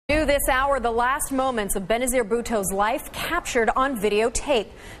New this hour, the last moments of Benazir Bhutto's life captured on videotape.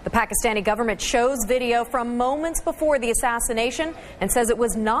 The Pakistani government shows video from moments before the assassination and says it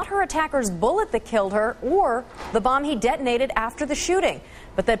was not her attacker's bullet that killed her or the bomb he detonated after the shooting,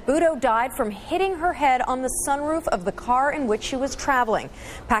 but that Bhutto died from hitting her head on the sunroof of the car in which she was traveling.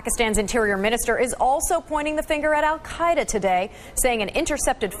 Pakistan's interior minister is also pointing the finger at al-Qaeda today, saying an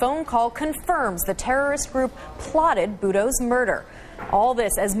intercepted phone call confirms the terrorist group plotted Bhutto's murder. All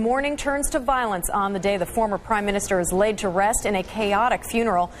this as mourning turns to violence on the day the former prime minister is laid to rest in a chaotic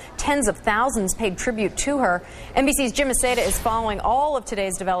funeral. Tens of thousands paid tribute to her. NBC's Jim Aseda is following all of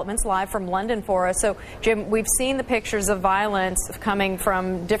today's developments live from London for us. So, Jim, we've seen the pictures of violence coming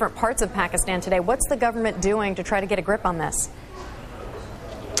from different parts of Pakistan today. What's the government doing to try to get a grip on this?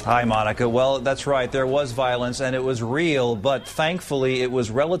 Hi, Monica. Well, that's right. There was violence, and it was real, but thankfully it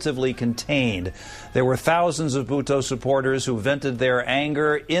was relatively contained. There were thousands of Bhutto supporters who vented their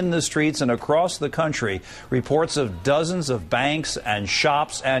anger in the streets and across the country. Reports of dozens of banks and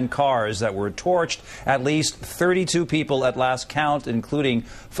shops and cars that were torched. At least 32 people at last count, including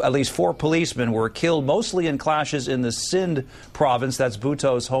at least 4 policemen, were killed, mostly in clashes in the Sindh province. That's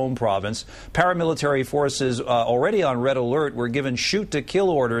Bhutto's home province. Paramilitary forces already on red alert were given shoot-to-kill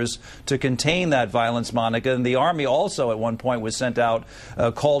orders to contain that violence, Monica. And the army also at one point was sent out,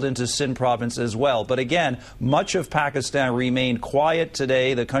 called into Sindh province as well. But again, much of Pakistan remained quiet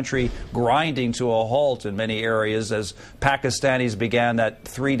today, the country grinding to a halt in many areas as Pakistanis began that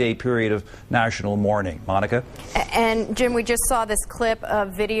 3-day period of national mourning. Monica? And Jim, we just saw this clip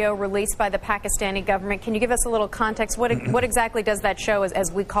of video released by the Pakistani government. Can you give us a little context? What exactly does that show,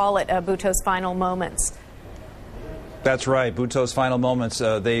 as we call it, Bhutto's final moments? That's right. Bhutto's final moments.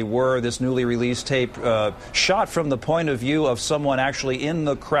 They were this newly released tape shot from the point of view of someone actually in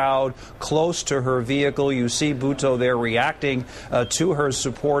the crowd close to her vehicle. You see Bhutto there reacting to her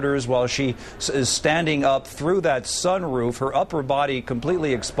supporters while she is standing up through that sunroof, her upper body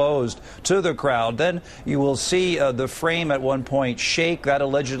completely exposed to the crowd. Then you will see the frame at one point shake. That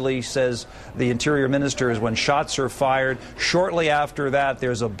allegedly, says the interior minister, is when shots are fired. Shortly after that,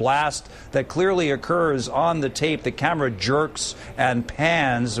 there's a blast that clearly occurs on the tape. The camera jerks and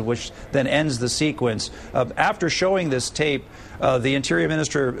pans, which then ends the sequence. After showing this tape, the interior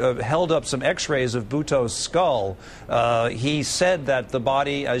minister held up some x-rays of Bhutto's skull. He said that the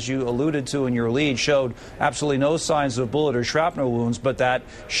body, as you alluded to in your lead, showed absolutely no signs of bullet or shrapnel wounds, but that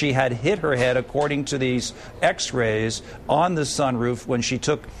she had hit her head, according to these x-rays, on the sunroof when she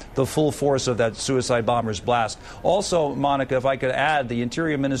took the full force of that suicide bomber's blast. Also, Monica, if I could add, the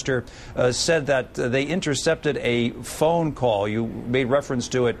interior minister said that they intercepted a phone call. You made reference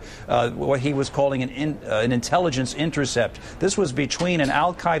to it, what he was calling an intelligence intercept. This was between an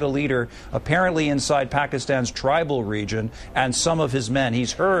al-Qaeda leader, apparently inside Pakistan's tribal region, and some of his men.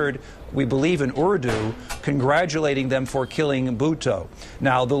 He's heard, we believe in Urdu, congratulating them for killing Bhutto.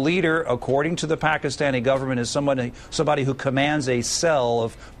 Now, the leader, according to the Pakistani government, is somebody who commands a cell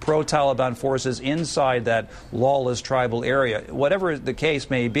of pro-Taliban forces inside that lawless tribal area. Whatever the case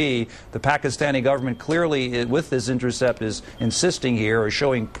may be, the Pakistani government clearly, with this intercept, is insisting here, or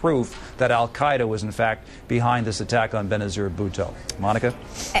showing proof that al-Qaeda was in fact behind this attack on Benazir Bhutto. Monica?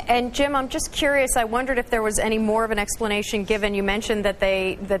 And Jim, I'm just curious, I wondered if there was any more of an explanation given. You mentioned that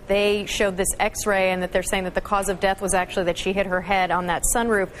they showed this x-ray and that they're saying that the cause of death was actually that she hit her head on that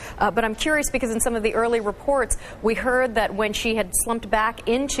sunroof. But I'm curious because in some of the early reports, we heard that when she had slumped back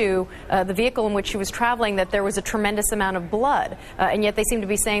into the vehicle in which she was traveling, that there was a tremendous amount of blood. And yet they seem to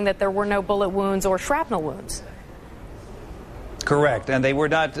be saying that there were no bullet wounds or shrapnel wounds. Correct, and they were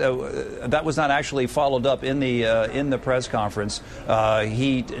not. That was not actually followed up in the press conference.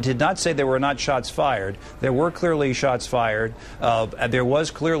 He did not say there were not shots fired. There were clearly shots fired. There was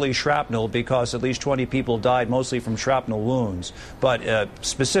clearly shrapnel because at least 20 people died, mostly from shrapnel wounds. But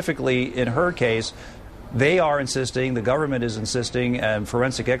specifically in her case, they are insisting, the government is insisting, and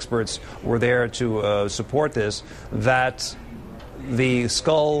forensic experts were there to support this, that the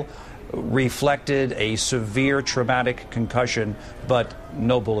skull reflected a severe traumatic concussion, but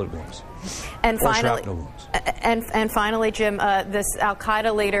no bullet wounds. And finally, shrapnel wounds. And finally, Jim, this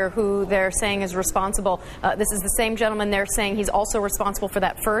al-Qaeda leader who they're saying is responsible, this is the same gentleman they're saying he's also responsible for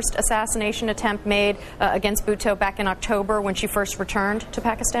that first assassination attempt made against Bhutto back in October when she first returned to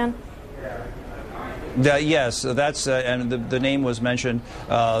Pakistan? Yes, that's and the name was mentioned.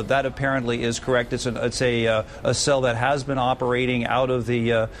 That apparently is correct. It's a cell that has been operating out of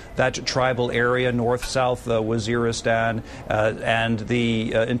the that tribal area, north-south Waziristan, and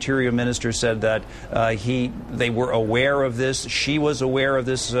the Interior Minister said that they were aware of this. She was aware of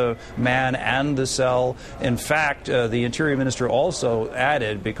this man and the cell. In fact, the Interior Minister also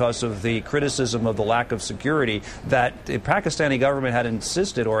added, because of the criticism of the lack of security, that the Pakistani government had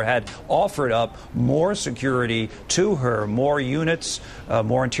insisted or had offered up more security to her, more units,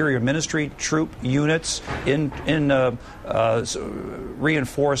 more Interior Ministry troop units in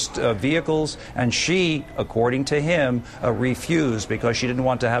reinforced vehicles, and she, according to him, refused because she didn't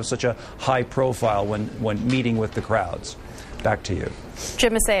want to have such a high profile when meeting with the crowds. Back to you.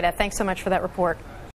 Jim Maceda, thanks so much for that report.